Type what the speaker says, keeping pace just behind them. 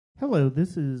Hello,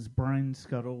 this is Brian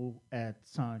Scuttle at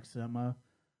Sonic Cinema.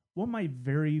 One of my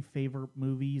very favorite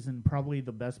movies, and probably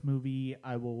the best movie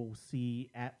I will see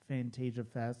at Fantasia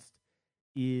Fest,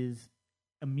 is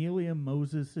Amelia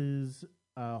Moses's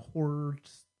horror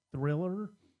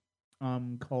thriller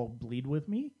called Bleed With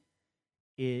Me.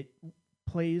 It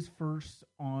plays first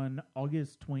on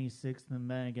August 26th and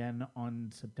then again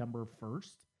on September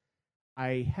 1st.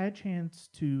 I had a chance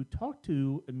to talk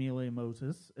to Amelia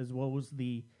Moses as well as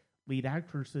the lead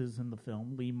actresses in the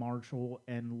film, Lee Marshall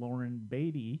and Lauren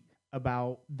Beatty,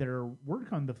 about their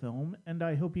work on the film, and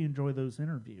I hope you enjoy those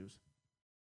interviews.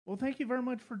 Well, thank you very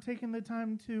much for taking the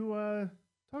time to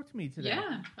talk to me today.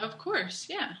 Yeah, of course.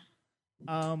 Yeah.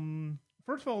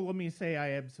 First of all, let me say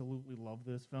I absolutely love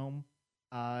this film.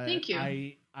 Thank you.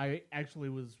 I actually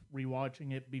was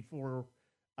rewatching it before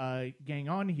getting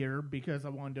on here because I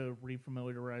wanted to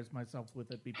refamiliarize myself with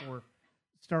it before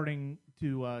starting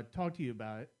to talk to you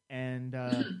about it. And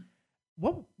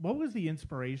what was the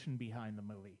inspiration behind the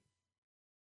movie?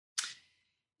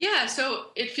 Yeah, so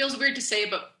it feels weird to say,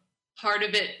 but part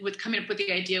of it with coming up with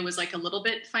the idea was like a little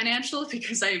bit financial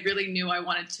because I really knew I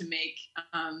wanted to make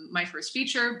my first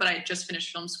feature, but I had just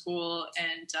finished film school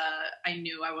and I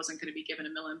knew I wasn't going to be given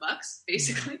 $1 million,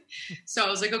 basically. So I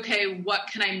was like, okay, what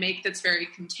can I make that's very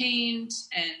contained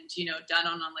and, done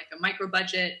on like a micro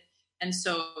budget? And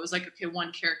so it was like, okay,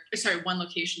 one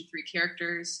location, 3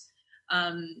 characters.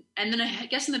 And then I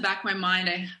guess in the back of my mind,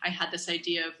 I had this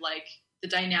idea of like the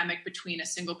dynamic between a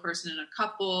single person and a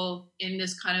couple in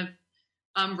this kind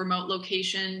of remote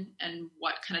location and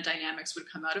what kind of dynamics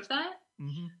would come out of that.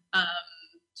 Mm-hmm.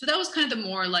 So that was kind of the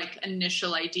more like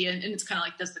initial idea. And it's kind of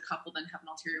like, does the couple then have an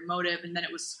ulterior motive? And then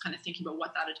it was kind of thinking about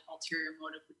what that ulterior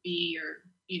motive would be or,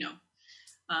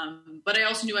 but I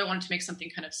also knew I wanted to make something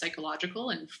kind of psychological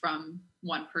and from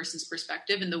one person's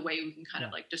perspective and the way we can kind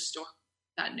of like distort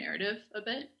that narrative a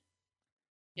bit.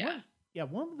 Yeah. Yeah,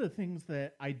 one of the things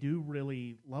that I do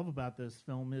really love about this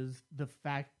film is the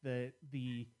fact that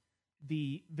the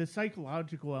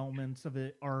psychological elements of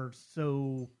it are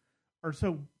so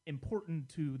important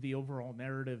to the overall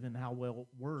narrative and how well it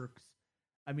works.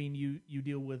 I mean, you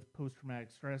deal with post-traumatic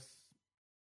stress,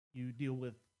 you deal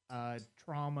with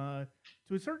trauma.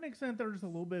 To a certain extent, there's a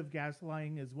little bit of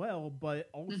gaslighting as well, but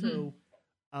also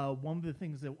one of the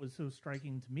things that was so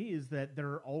striking to me is that there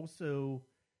are also,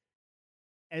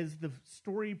 as the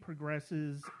story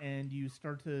progresses and you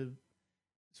start to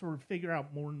sort of figure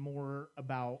out more and more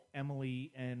about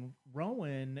Emily and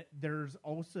Rowan, there's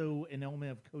also an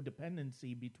element of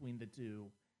codependency between the two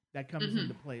that comes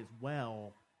into play as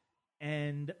well.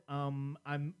 And I'm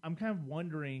kind of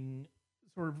wondering,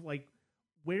 sort of like,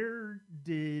 where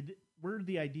did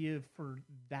the idea for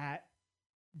that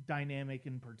dynamic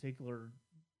in particular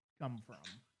come from?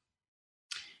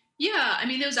 Yeah, I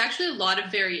mean, there was actually a lot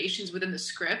of variations within the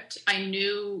script. I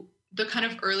knew the kind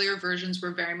of earlier versions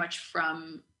were very much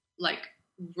from like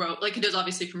it is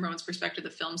obviously from Rowan's perspective,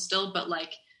 the film still, but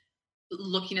like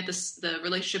looking at the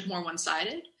relationship more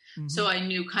one-sided. Mm-hmm. So I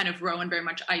knew kind of Rowan very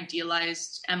much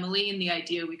idealized Emily, and the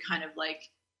idea we kind of like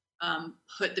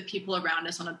put the people around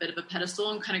us on a bit of a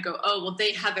pedestal and kind of go, oh, well,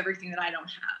 they have everything that I don't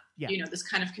have. Yeah. This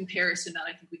kind of comparison that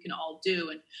I think we can all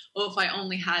do. And, oh, if I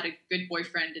only had a good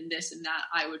boyfriend and this and that,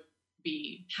 I would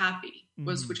be happy,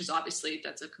 which is obviously,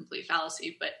 that's a complete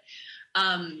fallacy. But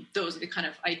those are the kind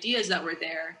of ideas that were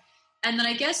there. And then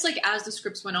I guess like as the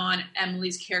scripts went on,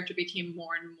 Emily's character became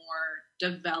more and more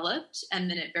developed. And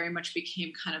then it very much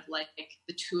became kind of like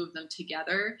the two of them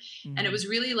together. Mm-hmm. And it was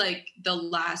really like the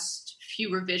last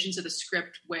few revisions of the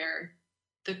script where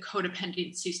the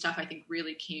codependency stuff, I think,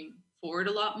 really came forward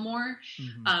a lot more.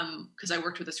 Because I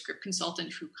worked with a script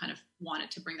consultant who kind of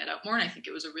wanted to bring that out more. And I think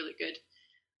it was a really good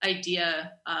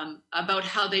idea about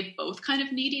how they both kind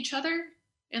of need each other.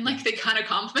 And like they kind of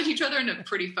complement each other in a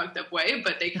pretty fucked up way,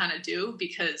 but they kind of do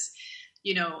because,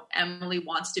 Emily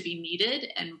wants to be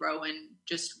needed and Rowan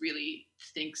just really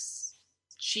thinks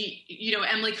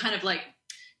Emily kind of like,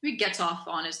 maybe gets off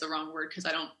on is the wrong word because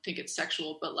I don't think it's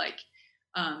sexual, but like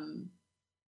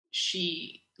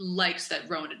she likes that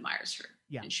Rowan admires her.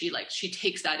 Yeah. And she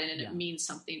takes that in and it means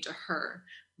something to her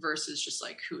versus just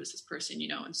like, who is this person,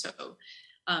 And so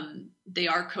they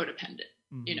are codependent.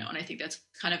 And I think that's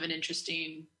kind of an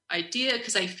interesting idea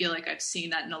because I feel like I've seen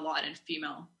that in a lot in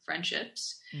female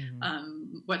friendships,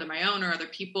 whether my own or other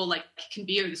people, like it can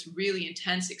be this really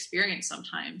intense experience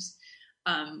sometimes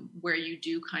where you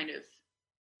do kind of,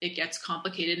 it gets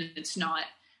complicated and it's not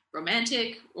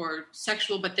romantic or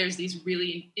sexual, but there's these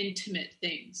really intimate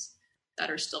things that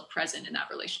are still present in that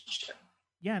relationship.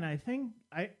 Yeah, and I think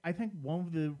one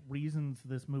of the reasons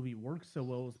this movie works so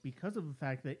well is because of the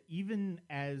fact that even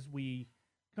as we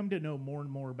come to know more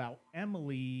and more about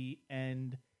Emily,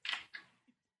 and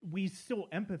we still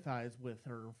empathize with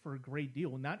her for a great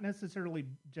deal, not necessarily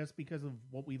just because of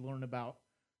what we learn about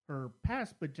her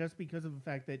past, but just because of the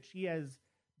fact that she has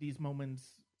these moments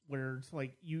where it's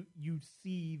like you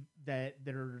see that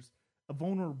there's a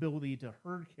vulnerability to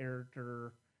her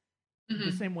character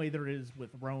the same way there is with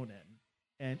Rowan,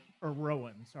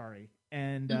 sorry.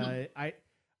 And I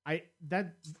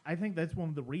think that's one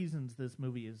of the reasons this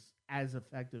movie is as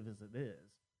effective as it is.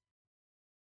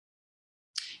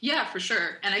 Yeah, for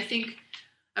sure. And I think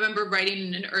I remember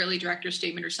writing an early director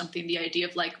statement or something, the idea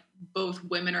of like both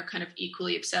women are kind of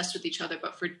equally obsessed with each other,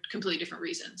 but for completely different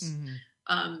reasons,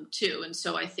 too. And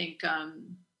so I think,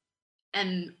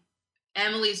 and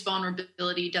Emily's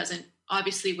vulnerability doesn't,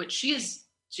 obviously what she is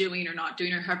doing or not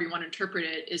doing, or however you want to interpret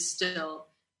it, is still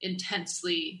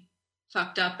intensely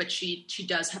fucked up, but she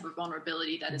does have a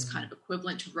vulnerability that is kind of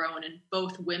equivalent to Rowan, and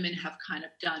both women have kind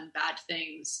of done bad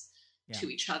things to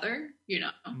each other, you know.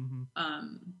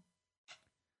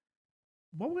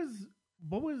 What was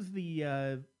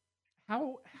the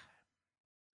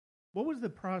what was the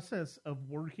process of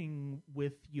working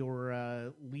with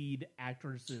your lead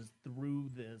actresses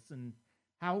through this, and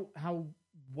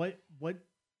what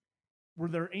were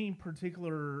there any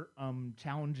particular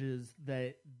challenges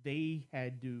that they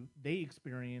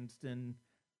experienced in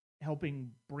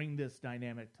helping bring this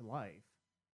dynamic to life?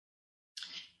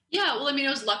 Yeah, well, I mean, I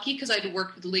was lucky because I'd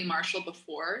worked with Lee Marshall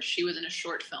before. She was in a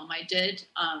short film I did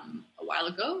a while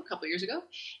ago, a couple years ago.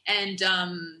 And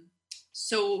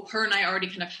so her and I already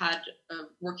kind of had a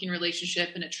working relationship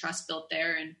and a trust built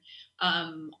there. And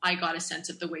I got a sense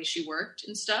of the way she worked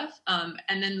and stuff.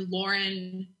 And then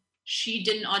Lauren, she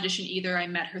didn't audition either. I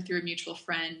met her through a mutual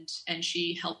friend, and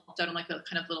she helped out on like a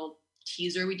kind of little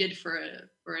teaser we did for a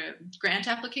grant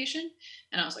application.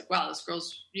 And I was like, wow, this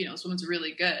woman's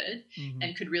really good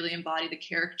and could really embody the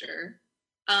character.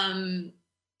 And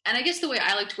I guess the way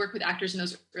I like to work with actors in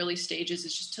those early stages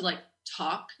is just to like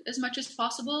talk as much as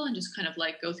possible and just kind of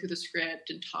like go through the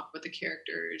script and talk with the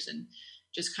characters and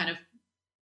just kind of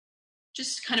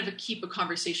keep a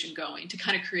conversation going to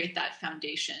kind of create that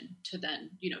foundation to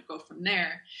then, go from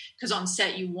there. Because on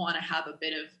set, you want to have a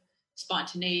bit of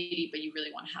spontaneity, but you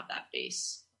really want to have that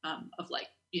base of like,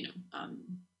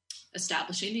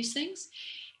 establishing these things.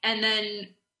 And then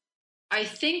I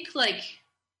think like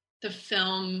the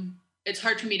film, it's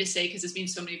hard for me to say because there's been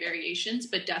so many variations,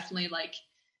 but definitely like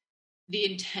the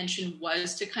intention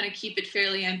was to kind of keep it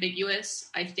fairly ambiguous.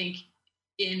 I think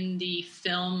in the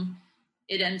film,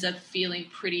 it ends up feeling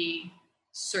pretty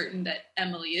certain that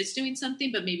Emily is doing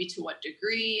something, but maybe to what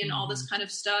degree and all this kind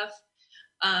of stuff.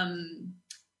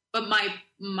 But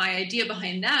my idea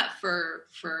behind that for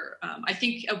I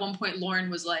think at one point Lauren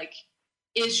was like,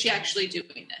 is she actually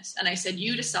doing this? And I said,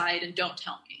 you decide and don't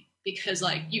tell me, because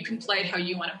like you can play it how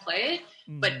you want to play it.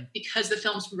 But because the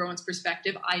film's from Rowan's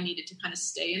perspective, I needed to kind of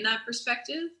stay in that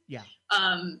perspective. Yeah.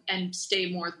 And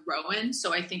stay more with Rowan.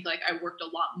 So I think like I worked a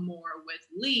lot more with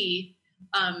Lee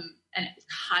and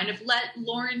kind of let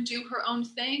Lauren do her own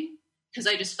thing, because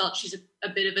I just felt she's a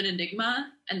bit of an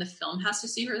enigma and the film has to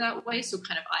see her that way. So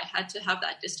kind of I had to have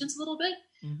that distance a little bit.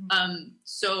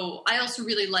 So I also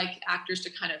really like actors to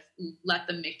kind of let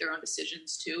them make their own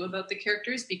decisions too about the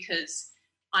characters, because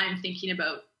I'm thinking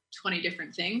about 20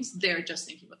 different things. They're just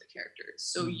thinking about the characters.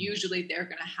 So usually they're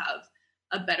going to have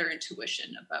a better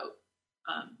intuition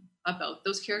about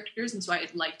those characters. And so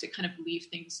I'd like to kind of leave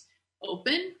things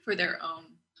open for their own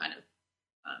kind of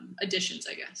additions,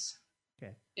 I guess.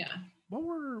 Okay. Yeah. What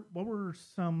were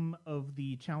some of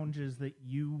the challenges that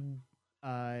you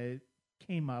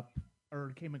came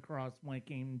across when it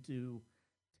came to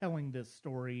telling this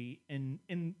story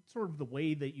in sort of the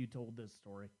way that you told this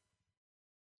story?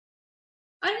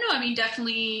 I don't know. I mean,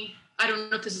 definitely, I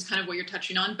don't know if this is kind of what you're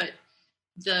touching on, but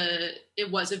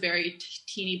it was a very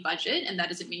teeny budget, and that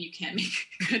doesn't mean you can't make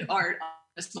good art on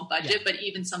a small budget, but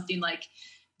even something like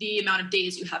the amount of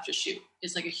days you have to shoot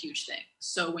is like a huge thing.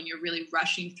 So when you're really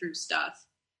rushing through stuff,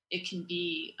 it can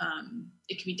be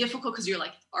difficult because you're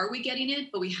like, are we getting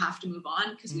it? But we have to move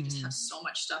on because we just have so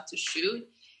much stuff to shoot.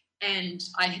 And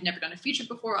I had never done a feature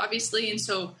before, obviously. And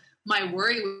so my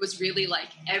worry was really like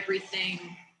everything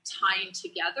tying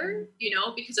together,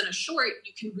 because in a short,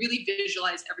 you can really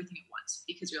visualize everything at once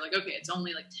because you're like, okay, it's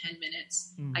only like 10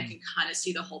 minutes. I can kind of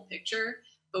see the whole picture.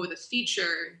 But with a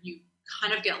feature, you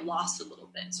kind of get lost a little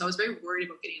bit. So I was very worried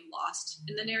about getting lost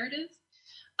in the narrative.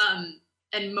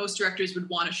 And most directors would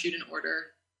want to shoot in order.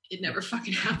 It never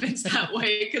fucking happens that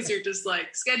way because you're just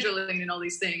like scheduling and all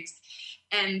these things.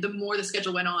 And the more the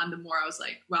schedule went on, the more I was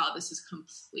like, wow, this is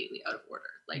completely out of order.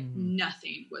 Like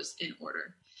nothing was in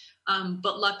order.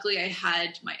 But luckily I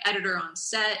had my editor on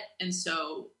set. And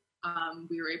so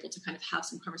we were able to kind of have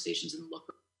some conversations and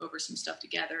look over some stuff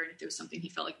together. And if there was something he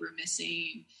felt like we were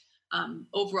missing,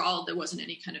 overall, there wasn't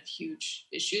any kind of huge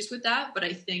issues with that. But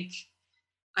I think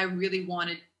I didn't want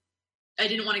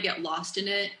to get lost in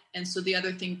it. And so the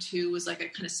other thing too was like I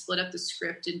kind of split up the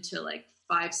script into like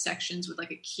 5 sections with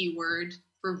like a keyword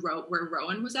for where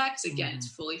Rowan was at. Because again, it's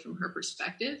fully from her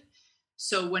perspective.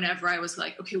 So whenever I was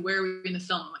like, okay, where are we in the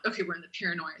film? I'm like, okay, we're in the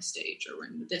paranoia stage, or we're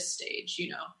in this stage,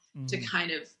 to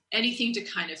kind of anything to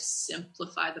kind of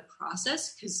simplify the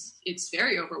process, because it's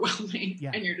very overwhelming.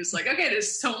 Yeah. And you're just like, okay,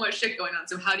 there's so much shit going on.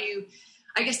 So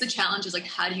I guess the challenge is like,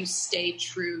 how do you stay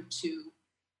true to,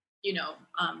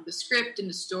 the script and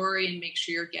the story, and make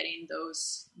sure you're getting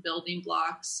those building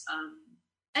blocks,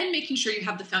 and making sure you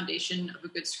have the foundation of a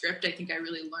good script. I think I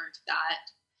really learned that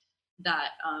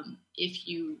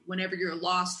whenever you're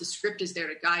lost, the script is there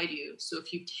to guide you. So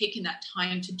if you've taken that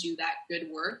time to do that good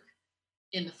work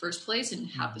in the first place and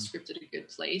have the script at a good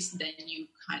place, then you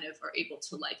kind of are able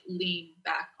to like lean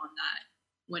back on that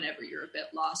whenever you're a bit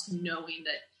lost, knowing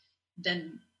that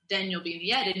then you'll be in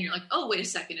the edit and you're like, oh, wait a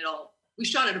second, we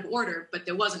shot out of order, but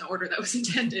there was an order that was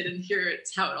intended, and here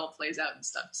it's how it all plays out and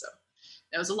stuff. So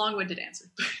that was a long-winded answer.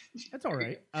 That's all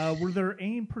right. Were there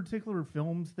any particular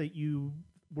films that you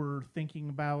were thinking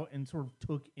about and sort of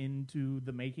took into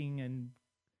the making and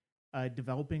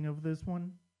developing of this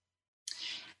one?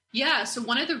 Yeah, so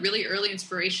one of the really early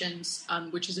inspirations,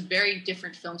 which is a very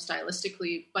different film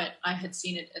stylistically, but I had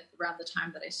seen it around the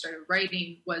time that I started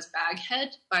writing, was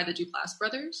Baghead by the Duplass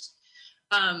brothers,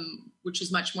 which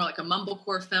is much more like a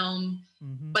mumblecore film.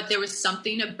 But there was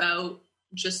something about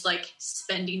just like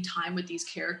spending time with these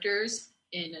characters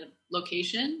in a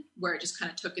location where it just kind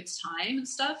of took its time and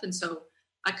stuff. And so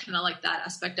I kind of like that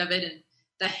aspect of it. And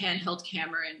the handheld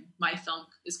camera in my film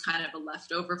is kind of a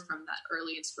leftover from that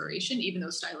early inspiration, even though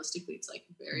stylistically it's like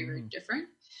very, very different.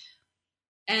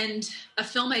 And a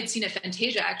film I'd seen at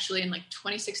Fantasia actually in like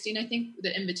 2016, I think,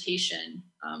 The Invitation,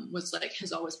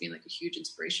 has always been like a huge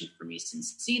inspiration for me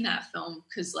since seeing that film.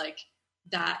 Cause like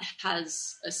that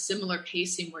has a similar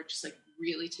pacing where it just like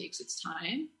really takes its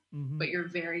time, but you're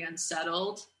very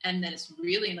unsettled. And then it's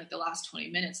really in like the last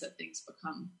 20 minutes that things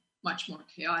become much more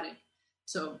chaotic.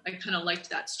 So I kind of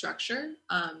liked that structure,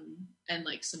 and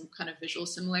like some kind of visual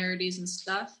similarities and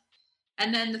stuff.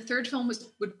 And then the third film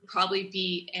would probably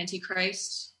be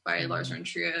Antichrist by Lars von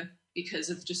Trier, because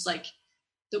of just like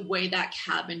the way that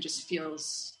cabin just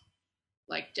feels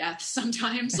like death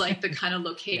sometimes, like the kind of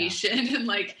location and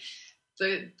like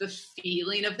the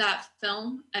feeling of that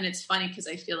film. And it's funny because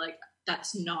I feel like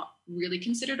that's not really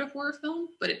considered a horror film,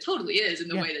 but it totally is in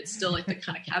the way that it's still like the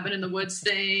kind of cabin in the woods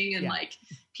thing, and like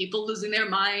people losing their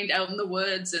mind out in the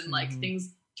woods, and like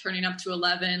things turning up to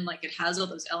 11. Like it has all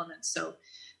those elements. So,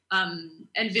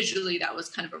 and visually that was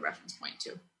kind of a reference point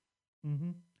too.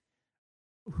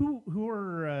 Who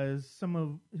are some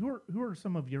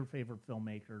of your favorite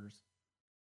filmmakers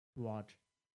to watch?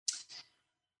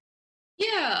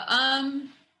 Yeah.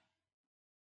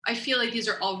 I feel like these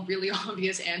are all really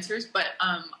obvious answers, but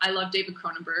I love David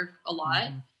Cronenberg a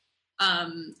lot,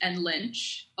 and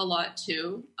Lynch a lot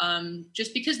too,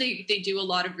 just because they do a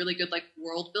lot of really good like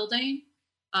world building.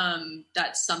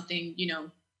 That's something,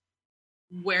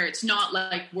 where it's not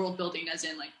like world building as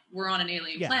in like we're on an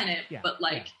alien planet, but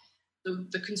like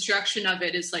the construction of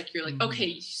it is like you're like,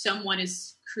 okay, someone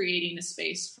is creating a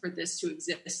space for this to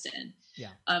exist in.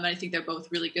 I think they're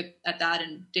both really good at that,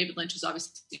 and David Lynch is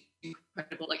obviously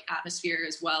incredible like atmosphere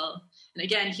as well. And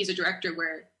again, he's a director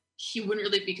where he wouldn't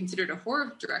really be considered a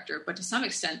horror director, but to some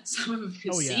extent some of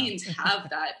his scenes have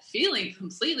that feeling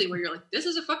completely where you're like, this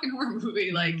is a fucking horror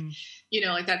movie. Like,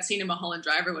 like that scene in Mulholland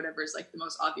Drive or whatever is like the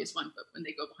most obvious one, but when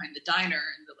they go behind the diner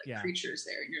and the like creatures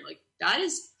there, and you're like, that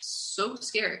is so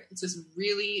scary. It's this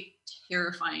really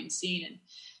terrifying scene, and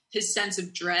his sense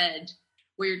of dread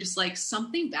where you're just like,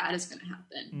 something bad is going to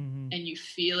happen, and you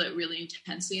feel it really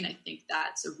intensely. And I think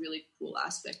that's a really cool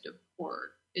aspect of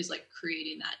horror, is like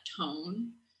creating that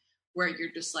tone where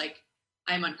you're just like,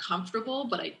 I'm uncomfortable,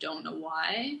 but I don't know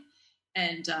why.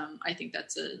 And I think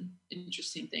that's an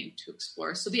interesting thing to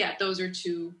explore. So yeah, those are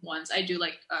two ones. I do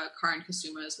like Karin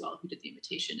Kasuma as well, who did The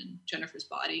Invitation and Jennifer's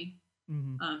Body.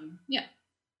 Okay.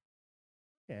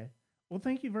 Well,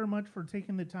 thank you very much for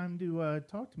taking the time to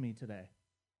talk to me today.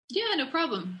 Yeah, no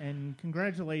problem. And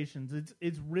congratulations.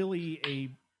 It's really a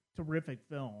terrific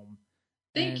film.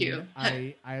 Thank you.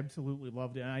 I absolutely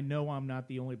loved it. And I know I'm not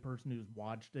the only person who's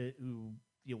watched it who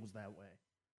feels that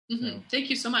way. So. Thank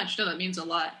you so much. No, that means a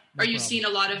lot. Are you seeing a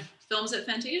lot of films at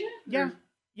Fantasia? Yeah.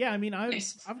 Yeah. I mean,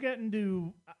 I've gotten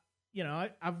to, you know,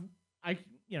 I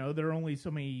there are only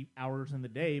so many hours in the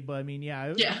day, but I mean,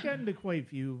 I've gotten to quite a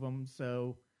few of them.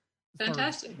 So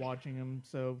fantastic watching them.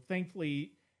 So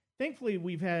thankfully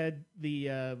we've had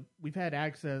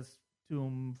access to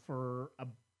them for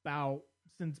about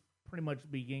since pretty much the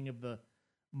beginning of the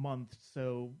month.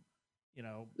 So,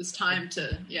 it's time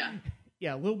to,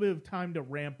 a little bit of time to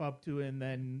ramp up to it. And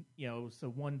then,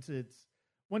 so once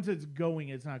it's going,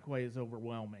 it's not quite as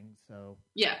overwhelming. So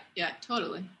yeah,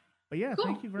 totally. But yeah, cool.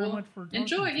 Thank you very much for talking.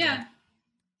 Enjoy. Yeah.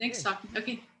 Thanks, talking.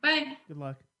 Okay. Bye. Good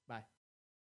luck. Bye.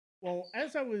 Well,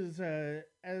 as I was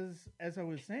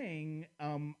saying,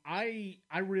 I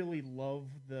really love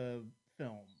the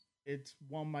film. It's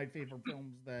one of my favorite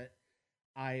films that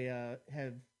I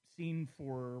have seen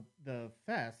for the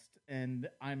fest, and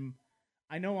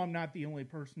I know I'm not the only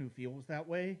person who feels that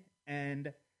way.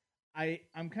 And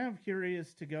I'm kind of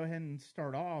curious to go ahead and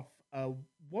start off.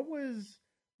 What was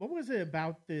it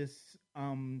about this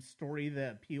story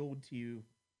that appealed to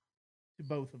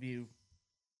both of you?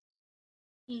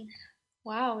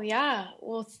 Wow, yeah.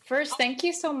 Well, first, thank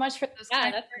you so much for those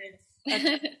kind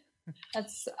words.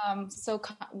 That's so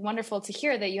wonderful to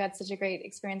hear that you had such a great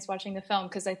experience watching the film,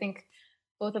 because I think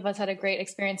both of us had a great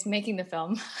experience making the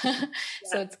film.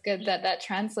 So it's good that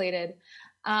translated.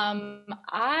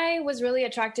 I was really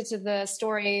attracted to the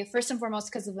story, first and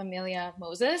foremost, because of Amelia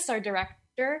Moses, our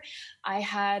director. I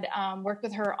had worked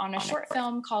with her on a short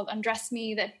film called Undress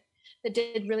Me that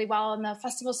did really well on the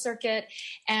festival circuit.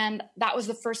 And that was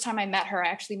the first time I met her. I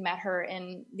actually met her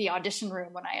in the audition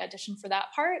room when I auditioned for that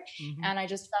part. Mm-hmm. And I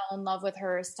just fell in love with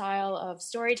her style of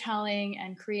storytelling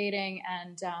and creating.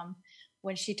 And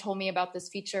when she told me about this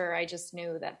feature, I just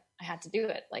knew that I had to do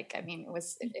it. Like, I mean, it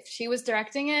was, if she was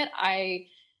directing it, I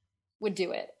would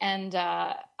do it. And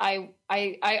I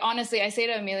honestly, I say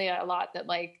to Amelia a lot that,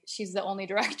 like, she's the only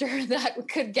director that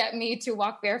could get me to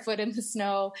walk barefoot in the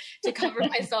snow, to cover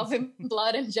myself in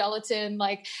blood and gelatin.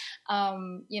 Like,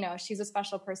 she's a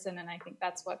special person. And I think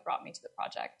that's what brought me to the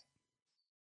project.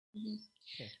 Mm-hmm.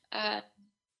 Okay.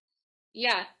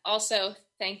 Also,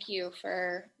 thank you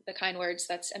for the kind words.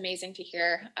 That's amazing to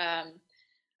hear.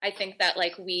 I think that,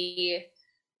 like, we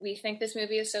think this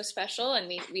movie is so special, and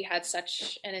we had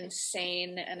such an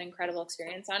insane and incredible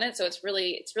experience on it. So it's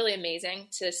really amazing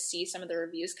to see some of the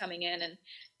reviews coming in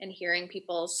and hearing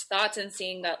people's thoughts and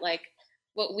seeing that, like,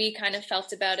 what we kind of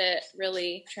felt about it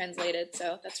really translated.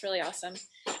 So that's really awesome.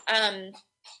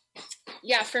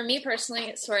 For me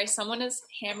personally, sorry, someone is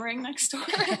hammering next door.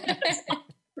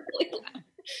 Really loud.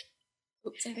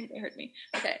 Oops, I think they heard me.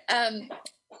 Okay.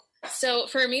 So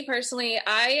for me personally,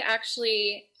 I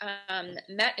actually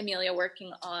met Amelia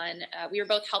working on, we were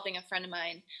both helping a friend of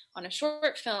mine on a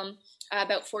short film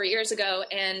about 4 years ago,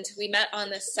 and we met on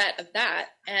the set of that.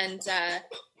 And sorry,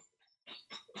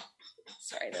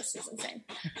 this is insane.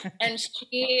 And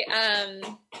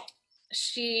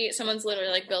someone's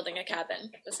literally, like, building a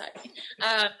cabin beside me.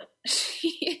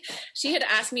 She had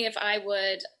asked me if I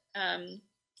would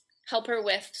help her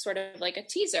with sort of like a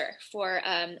teaser for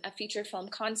a feature film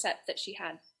concept that she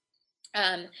had.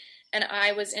 And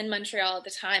I was in Montreal at the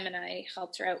time, and I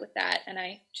helped her out with that. And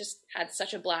I just had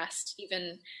such a blast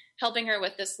even helping her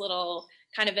with this little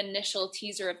kind of initial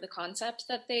teaser of the concept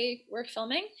that they were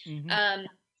filming. Mm-hmm.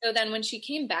 So then when she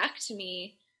came back to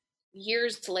me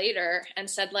years later and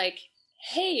said, like,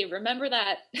 hey, remember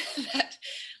that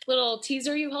little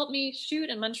teaser you helped me shoot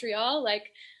in Montreal?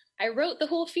 Like, I wrote the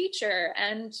whole feature,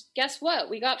 and guess what?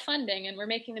 We got funding and we're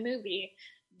making the movie.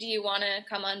 Do you want to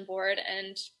come on board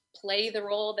and play the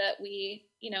role that we,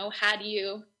 had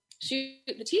you shoot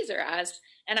the teaser as?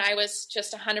 And I was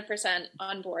just 100%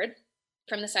 on board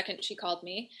from the second she called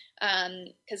me.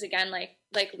 'Cause again, like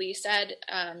Lee said,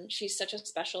 she's such a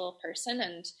special person,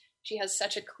 and she has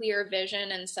such a clear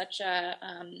vision and such a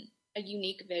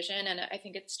unique vision. And I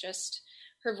think it's just,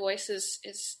 her voice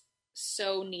is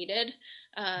so needed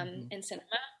in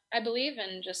cinema, I believe,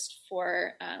 and just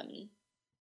for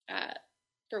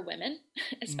women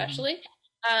especially.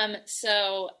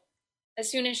 So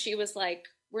as soon as she was like,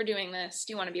 we're doing this,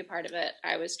 do you want to be a part of it?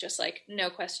 I was just like, no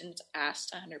questions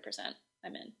asked, 100%,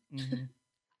 I'm in. Mm-hmm.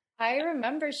 I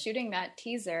remember shooting that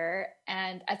teaser,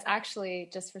 and it's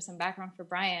actually, just for some background for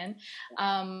Brian,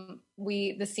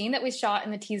 the scene that we shot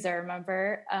in the teaser,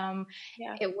 remember,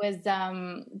 it was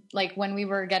like when we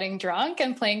were getting drunk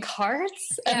and playing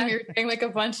cards, and we were doing like a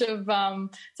bunch of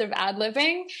sort of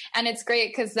ad-libbing, and it's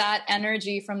great because that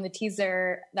energy from the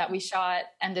teaser that we shot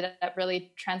ended up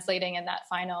really translating in that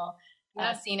final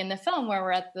scene in the film where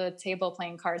we're at the table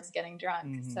playing cards, getting drunk.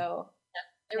 Mm-hmm. So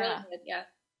It really did, yeah.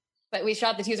 But we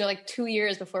shot the teaser like 2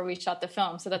 years before we shot the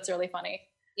film, so that's really funny.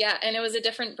 Yeah, and it was a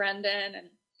different Brendan, and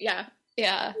yeah,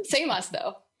 same us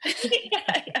though.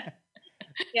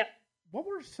 Yeah. What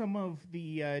were some of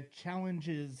the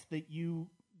challenges that you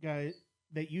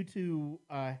two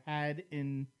had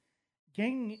in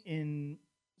getting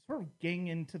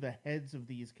into the heads of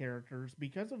these characters,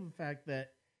 because of the fact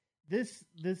that this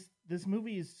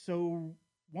movie is so.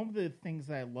 One of the things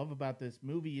that I love about this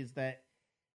movie is that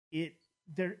it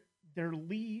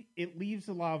leaves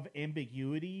a lot of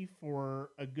ambiguity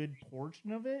for a good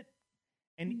portion of it,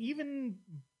 and even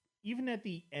at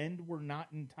the end, we're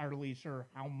not entirely sure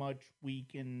how much we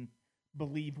can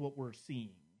believe what we're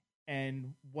seeing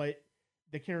and what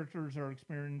the characters are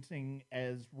experiencing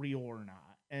as real or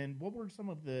not. And what were some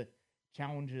of the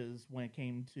challenges when it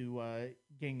came to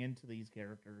getting into these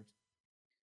characters?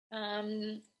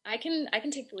 I can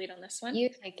take the lead on this one. You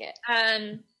take it.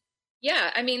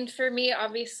 Yeah, I mean, for me,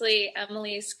 obviously,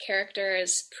 Emily's character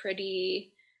is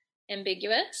pretty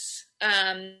ambiguous.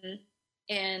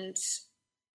 And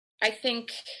I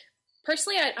think,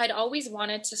 personally, I'd always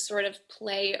wanted to sort of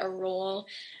play a role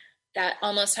that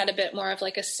almost had a bit more of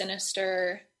like a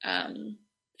sinister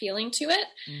feeling to it.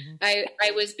 Mm-hmm.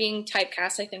 I was being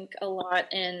typecast, I think, a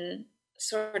lot in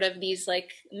sort of these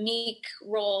like meek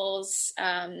roles,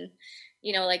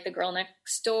 like the girl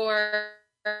next door,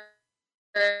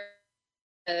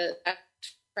 the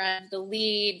friend, the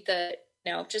lead,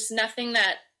 just nothing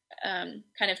that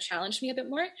kind of challenged me a bit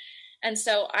more. And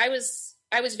so I was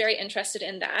very interested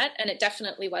in that, and it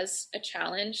definitely was a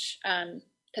challenge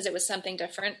because it was something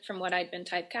different from what I'd been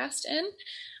typecast in.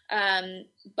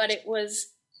 But it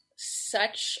was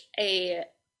such a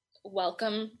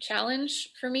welcome challenge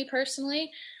for me personally.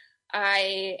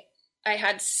 I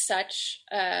had such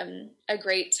a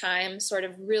great time sort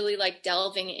of really like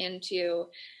delving into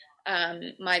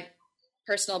my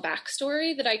personal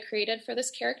backstory that I created for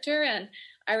this character. And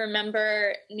I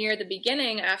remember near the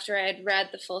beginning, after I had read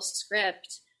the full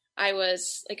script, I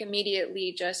was like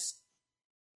immediately just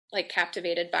like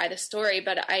captivated by the story.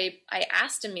 But I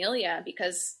asked Amelia,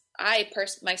 because I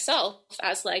myself,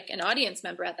 as like an audience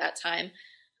member at that time,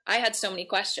 I had so many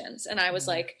questions, and I was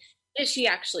like, is she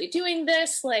actually doing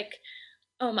this? Like,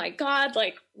 oh my God,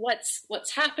 like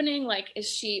what's happening? Like,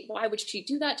 why would she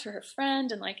do that to her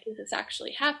friend? And like, is this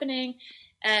actually happening?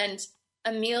 And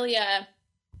Amelia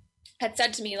had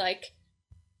said to me, like,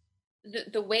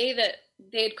 the way that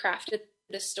they had crafted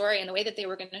this story and the way that they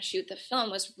were going to shoot the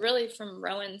film was really from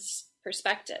Rowan's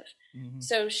perspective. Mm-hmm.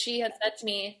 So she had said to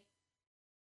me,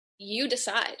 you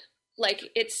decide. Like,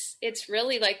 it's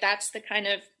really like, that's the kind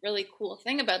of really cool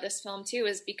thing about this film too,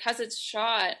 is because it's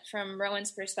shot from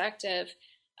Rowan's perspective,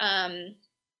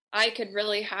 I could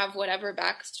really have whatever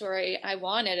backstory I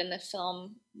wanted, and the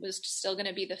film was still going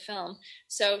to be the film.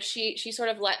 So she sort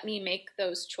of let me make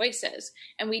those choices,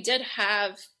 and we did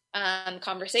have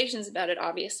conversations about it,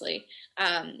 obviously.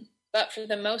 But for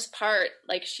the most part,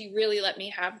 like, she really let me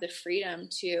have the freedom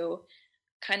to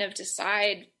kind of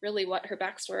decide really what her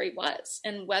backstory was,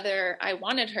 and whether I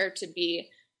wanted her to be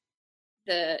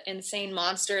the insane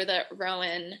monster that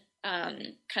Rowan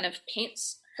kind of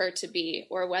paints her to be,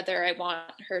 or whether I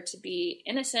want her to be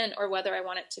innocent, or whether I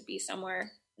want it to be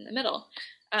somewhere in the middle.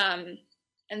 And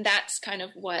that's kind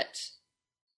of what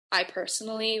I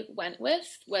personally went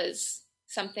with, was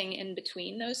something in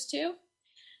between those two.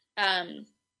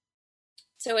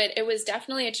 So it was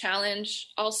definitely a challenge.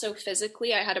 Also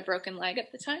physically, I had a broken leg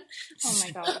at the time. Oh my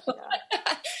God.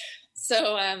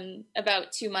 So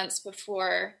about 2 months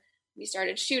before we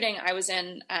started shooting, I was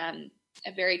in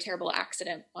a very terrible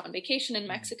accident on vacation in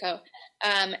Mexico.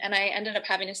 And I ended up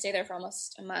having to stay there for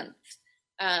almost a month.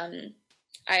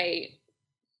 I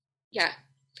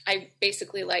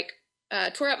basically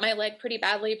tore up my leg pretty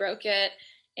badly, broke it,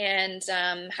 and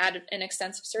had an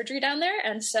extensive surgery down there.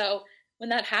 And so when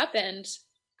that happened,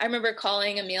 I remember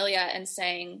calling Amelia and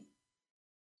saying,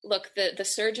 look, the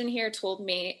surgeon here told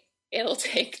me it'll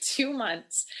take 2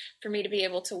 months for me to be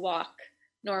able to walk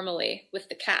normally with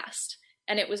the cast.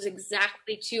 And it was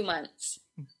exactly 2 months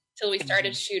till we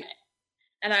started shooting.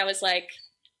 And I was like,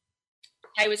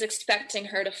 I was expecting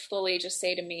her to fully just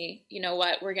say to me, you know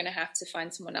what, we're going to have to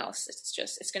find someone else.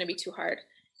 It's going to be too hard.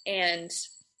 And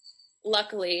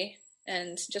luckily,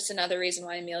 and just another reason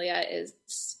why Amelia is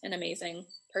an amazing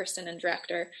person and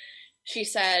director, she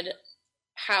said,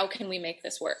 how can we make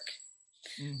this work?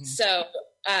 Mm-hmm. So,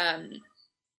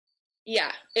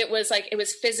 it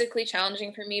was physically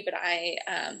challenging for me, but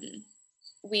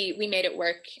we made it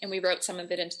work, and we wrote some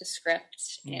of it into the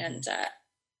script, mm-hmm. and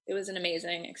it was an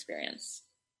amazing experience.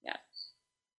 Yeah.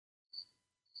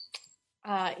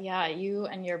 Yeah, you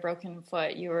and your broken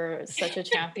foot, you were such a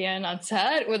champion on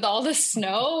set with all the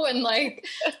snow and like,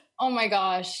 oh my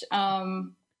gosh.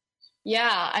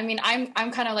 Yeah, I mean,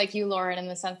 I'm kind of like you, Lauren, in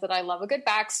the sense that I love a good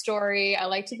backstory. I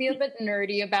like to be a bit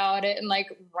nerdy about it and like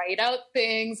write out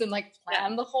things and like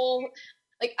plan the whole.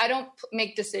 Like, I don't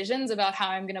make decisions about how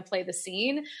I'm going to play the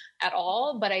scene at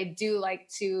all, but I do like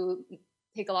to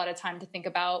take a lot of time to think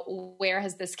about where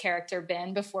has this character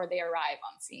been before they arrive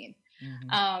on scene.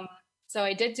 Mm-hmm. So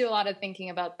I did do a lot of thinking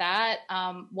about that.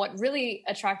 What really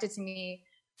attracted me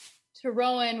to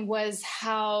Rowan was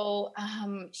how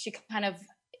she kind of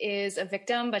is a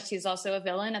victim, but she's also a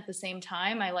villain at the same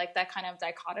time. I like that kind of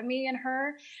dichotomy in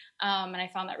her. And I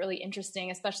found that really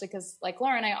interesting, especially because like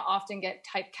Lauren, I often get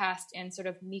typecast in sort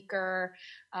of meeker,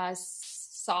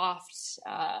 soft,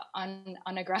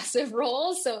 unaggressive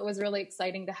roles. So it was really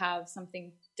exciting to have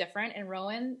something different in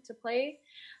Rowan to play.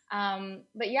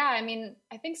 But yeah, I mean,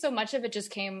 I think so much of it just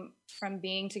came from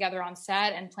being together on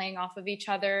set and playing off of each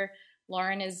other.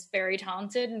 Lauren is very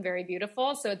talented and very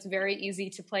beautiful, so it's very easy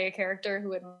to play a character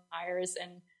who admires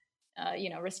and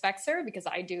respects her, because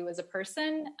I do as a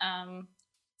person.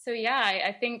 So yeah,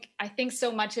 I think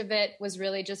so much of it was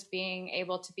really just being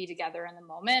able to be together in the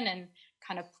moment and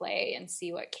kind of play and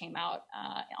see what came out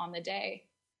on the day.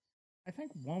 I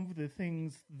think one of the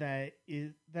things that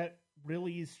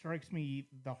really strikes me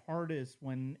the hardest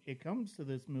when it comes to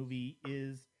this movie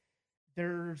is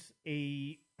there's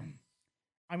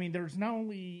not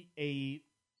only a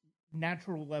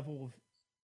natural level of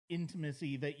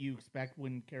intimacy that you expect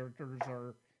when characters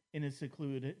are in a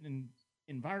secluded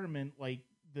environment like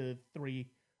the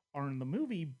three are in the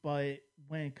movie, but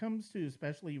when it comes to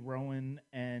especially Rowan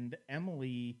and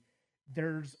Emily,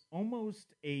 there's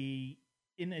almost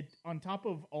on top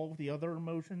of all of the other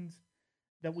emotions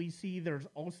that we see, there's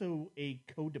also a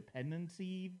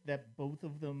codependency that both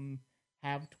of them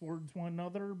have towards one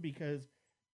another, because,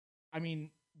 I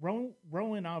mean,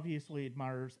 Rowan obviously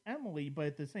admires Emily, but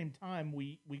at the same time,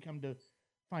 we come to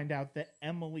find out that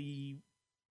Emily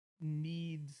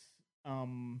needs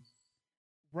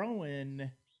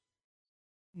Rowan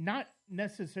not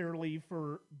necessarily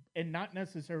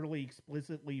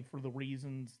explicitly for the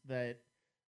reasons that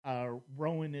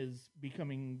Rowan is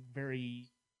becoming very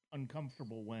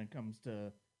uncomfortable when it comes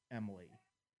to Emily.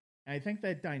 And I think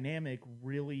that dynamic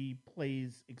really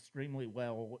plays extremely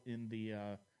well in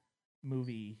the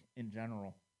movie in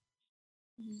general.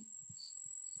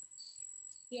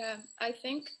 Yeah, I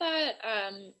think that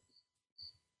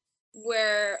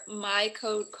where my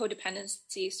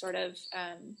codependency sort of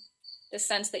the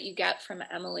sense that you get from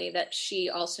Emily that she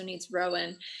also needs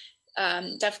Rowan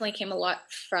definitely came a lot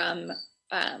from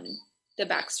the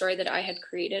backstory that I had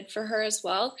created for her as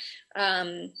well.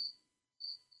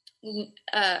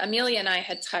 Amelia and I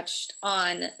had touched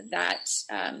on that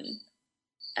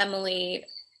Emily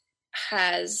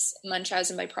has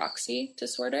Munchausen by proxy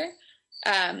disorder.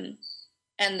 And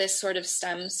this sort of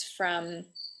stems from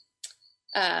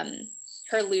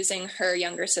her losing her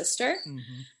younger sister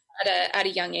at a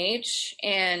young age.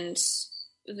 And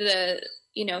the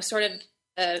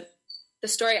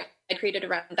story I created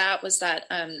around that was that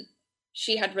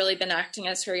she had really been acting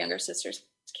as her younger sister's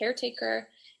caretaker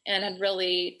and had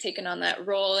really taken on that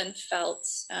role and felt,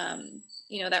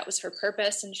 that was her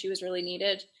purpose and she was really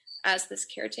needed as this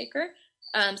caretaker.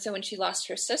 So when she lost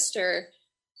her sister,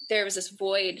 there was this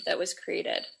void that was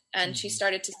created, and she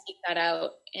started to seek that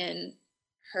out in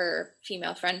her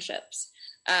female friendships.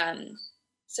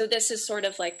 So this is sort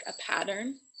of like a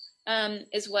pattern,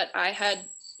 is what I had,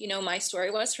 my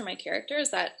story was for my character,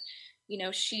 is that,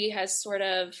 she has sort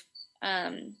of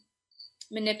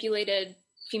manipulated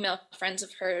female friends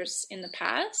of hers in the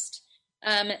past,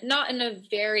 not in a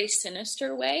very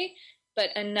sinister way,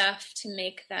 but enough to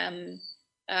make them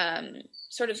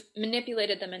sort of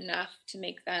manipulated them enough to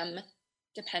make them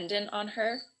dependent on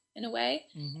her in a way.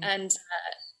 And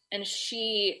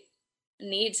she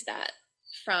needs that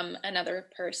from another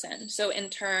person. So in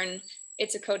turn,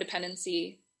 it's a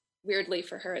codependency weirdly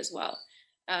for her as well.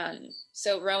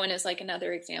 So Rowan is like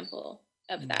another example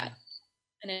of that,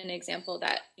 and an example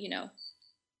that,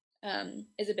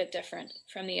 is a bit different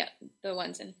from the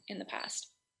ones in the past.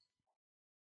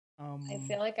 I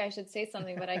feel like I should say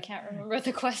something, but I can't remember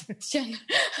the question.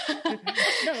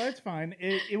 No, that's fine.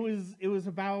 It was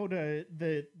about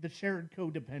the shared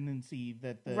codependency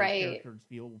that the characters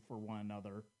feel for one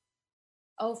another.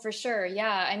 Oh, for sure.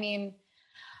 Yeah. I mean,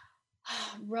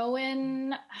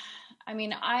 Rowan,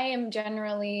 I am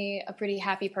generally a pretty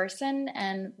happy person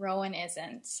and Rowan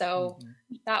isn't. So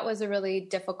that was a really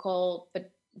difficult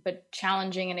but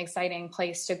challenging and exciting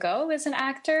place to go as an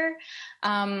actor.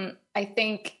 I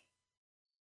think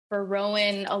for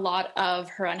Rowan, a lot of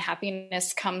her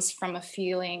unhappiness comes from a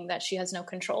feeling that she has no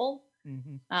control.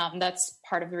 That's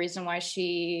part of the reason why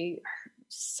she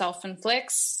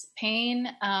self-inflicts pain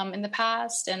in the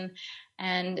past, and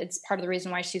it's part of the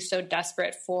reason why she's so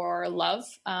desperate for love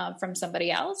from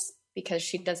somebody else, because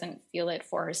she doesn't feel it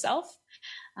for herself.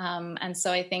 And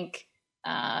so I think,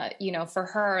 for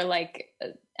her, like,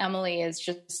 Emily is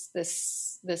just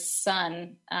this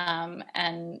sun,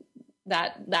 and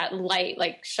that light,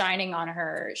 like, shining on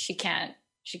her, she can't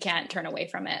turn away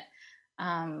from it.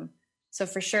 So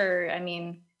for sure, I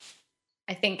mean,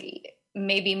 I think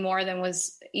maybe more than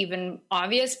was even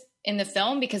obvious in the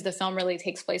film, because the film really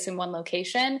takes place in one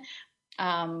location.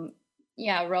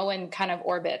 Rowan kind of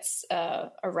orbits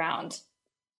around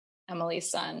Emily's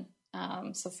son.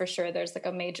 So for sure, there's like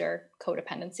a major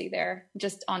codependency there,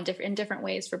 just in different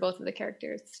ways for both of the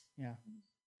characters. Yeah.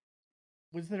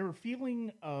 Was there a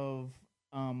feeling of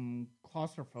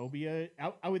claustrophobia?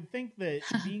 I would think that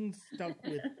being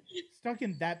stuck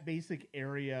in that basic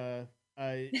area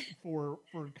for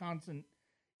constant,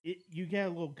 you get a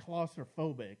little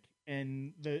claustrophobic,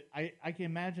 and I can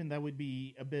imagine that would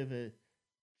be a bit of a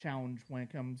challenge when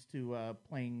it comes to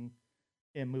playing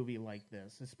a movie like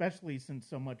this, especially since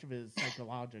so much of it is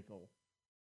psychological.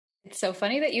 It's so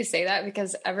funny that you say that,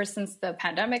 because ever since the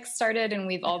pandemic started and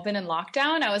we've all been in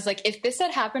lockdown, I was like, if this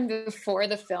had happened before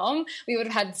the film, we would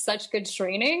have had such good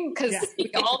training, because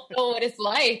we all know what it's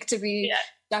like to be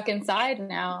stuck inside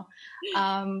now.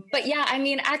 But yeah, I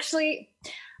mean, actually,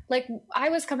 like, I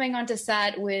was coming onto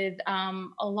set with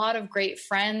a lot of great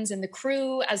friends in the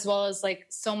crew, as well as like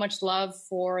so much love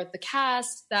for the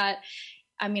cast, that,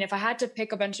 I mean, if I had to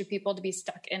pick a bunch of people to be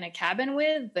stuck in a cabin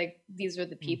with, like, these are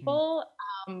the people.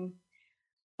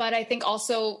 But I think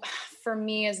also for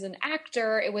me as an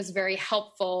actor, it was very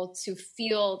helpful to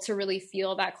really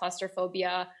feel that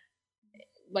claustrophobia,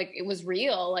 like it was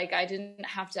real. Like, I didn't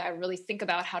have to really think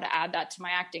about how to add that to my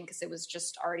acting, because it was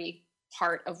just already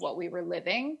part of what we were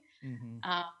living.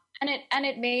 And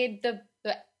it made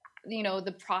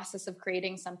the process of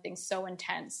creating something so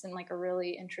intense in like a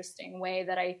really interesting way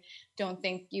that I don't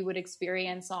think you would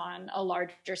experience on a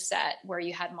larger set where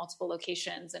you had multiple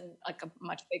locations and like a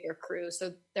much bigger crew.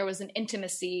 So there was an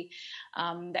intimacy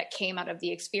that came out of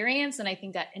the experience. And I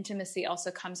think that intimacy also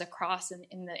comes across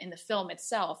in the film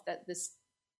itself, that this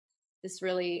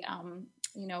really,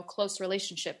 close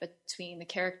relationship between the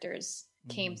characters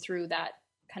came through that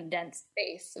condensed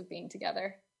space of being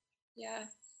together. Yeah.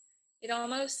 It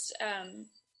almost,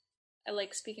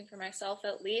 like, speaking for myself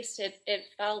at least, it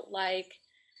felt like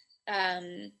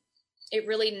it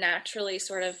really naturally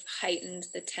sort of heightened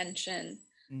the tension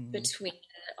between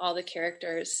all the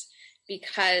characters,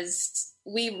 because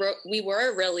we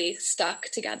were really stuck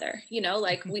together,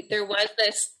 like there was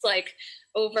this like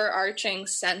overarching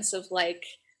sense of like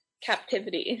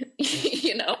captivity,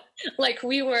 like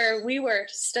we were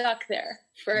stuck there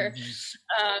for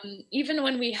even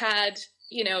when we had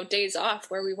days off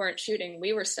where we weren't shooting,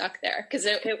 we were stuck there, because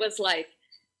it was like,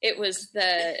 it was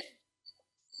the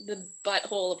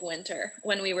butthole of winter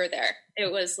when we were there.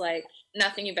 It was like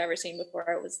nothing you've ever seen before.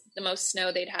 It was the most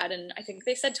snow they'd had in, I think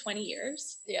they said 20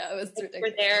 years. Yeah, it was ridiculous. We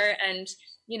were there, and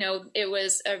it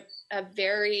was a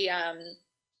very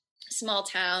small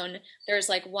town. There's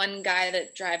like one guy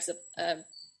that drives a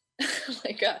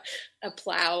like a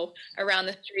plow around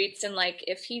the streets, and like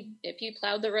if he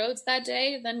plowed the roads that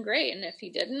day, then great, and if he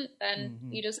didn't, then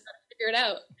you just gotta figure it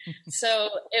out. So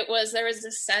there was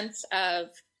this sense of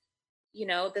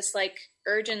this like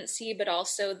urgency, but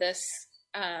also this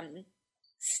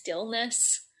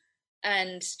stillness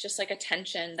and just like a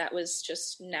tension that was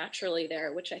just naturally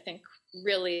there, which I think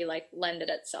really like lended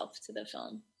itself to the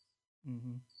film.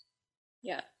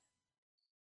 Yeah.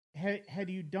 Had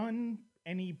you done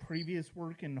any previous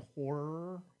work in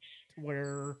horror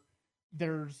where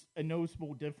there's a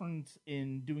noticeable difference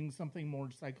in doing something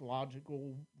more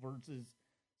psychological versus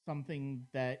something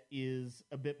that is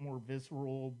a bit more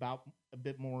visceral, about a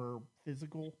bit more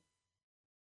physical?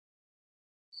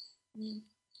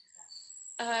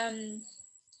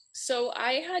 So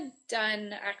I had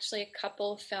done actually a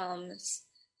couple films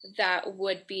that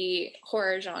would be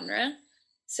horror genre.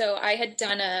 So I had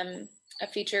done a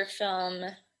feature film,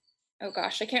 oh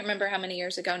gosh, I can't remember how many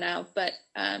years ago now, but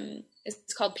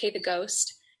it's called Pay the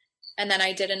Ghost. And then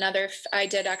I did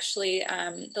actually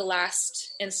the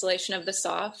last installation of the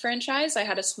Saw franchise. I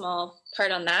had a small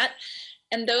part on that.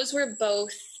 And those were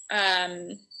both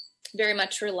very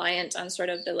much reliant on sort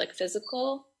of the like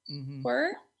physical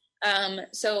horror.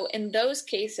 So in those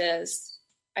cases,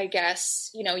 I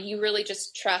guess, you really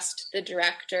just trust the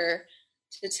director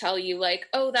to tell you like,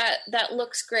 oh, that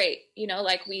looks great, you know,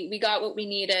 like we got what we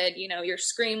needed, you know, your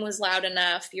scream was loud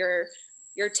enough, your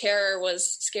terror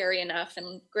was scary enough,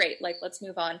 and great, like let's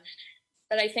move on.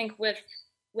 But I think with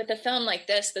a film like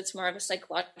this that's more of a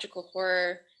psychological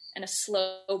horror and a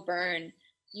slow burn,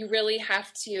 you really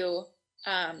have to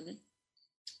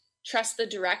trust the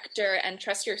director and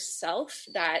trust yourself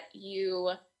that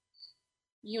you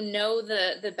know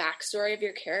the backstory of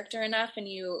your character enough, and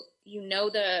you know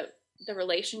the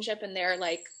relationship and their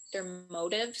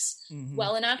motives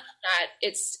well enough that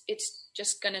it's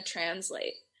just going to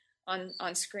translate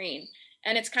on screen.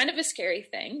 And it's kind of a scary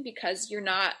thing because you're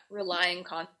not relying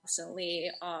constantly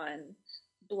on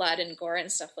blood and gore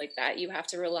and stuff like that. You have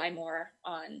to rely more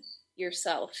on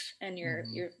yourself and your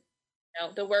you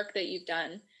know, the work that you've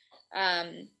done.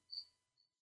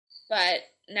 But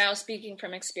now, speaking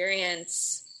from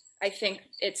experience, I think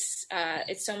it's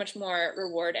so much more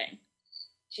rewarding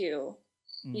to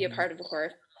be a part of a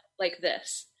horror like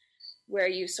this, where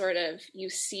you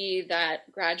see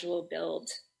that gradual build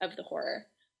of the horror,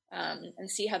 and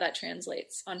see how that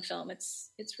translates on film. It's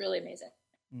really amazing.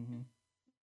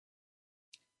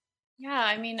 Yeah,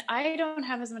 I mean, I don't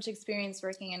have as much experience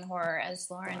working in horror as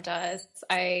Lauren does.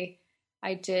 I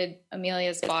did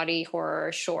Amelia's Body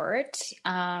horror short.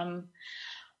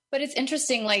 But it's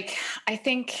interesting, like, I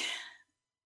think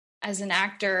as an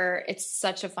actor, it's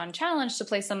such a fun challenge to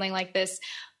play something like this.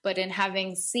 But in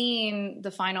having seen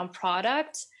the final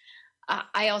product,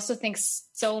 I also think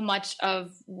so much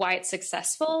of why it's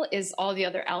successful is all the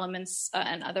other elements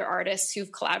and other artists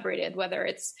who've collaborated, whether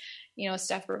it's, you know,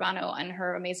 Steph Bourbano and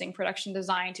her amazing production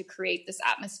design to create this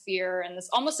atmosphere and this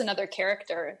almost another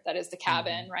character that is the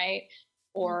cabin, right?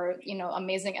 Or, you know,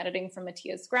 amazing editing from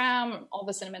Matthias Graham, all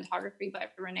the cinematography by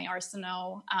Renee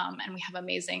Arsenault, and we have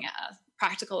amazing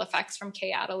practical effects from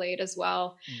Kay Adelaide as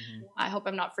well. I hope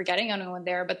I'm not forgetting anyone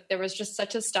there, but there was just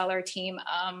such a stellar team.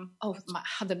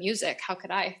 The music, how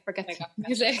could I forget the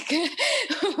music?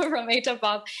 Romita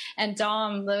Bob and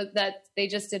Dom, that they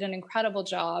just did an incredible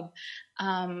job.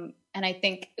 And I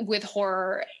think with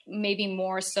horror, maybe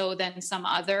more so than some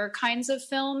other kinds of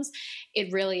films,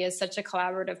 it really is such a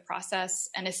collaborative process,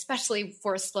 and especially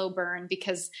for a slow burn,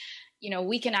 because, you know,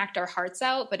 we can act our hearts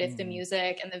out, but if the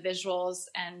music and the visuals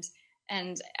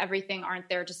and everything aren't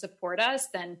there to support us,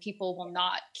 then people will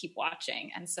not keep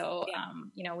watching. And so,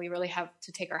 you know, we really have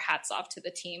to take our hats off to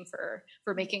the team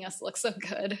for making us look so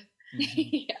good.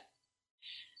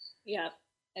 Yeah,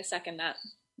 I second that.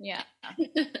 Yeah.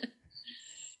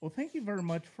 Well, thank you very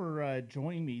much for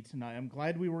joining me tonight. I'm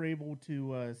glad we were able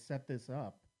to set this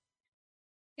up.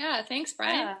 Yeah, thanks,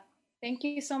 Brian. Yeah. Thank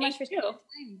you so much for taking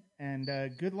time.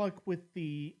 And good luck with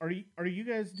the. Are you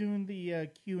guys doing the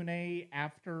Q&A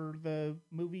after the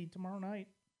movie tomorrow night?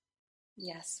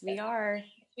 Yes, we are.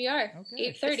 We are.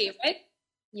 Okay. 8:30, right?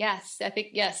 Yes, I think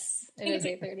yes. It is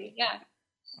 8:30. Yeah.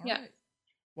 All right.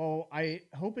 Well, I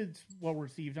hope it's well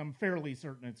received. I'm fairly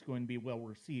certain it's going to be well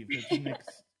received. It's an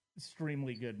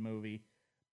extremely good movie.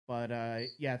 But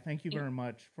yeah, thank you very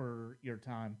much for your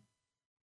time.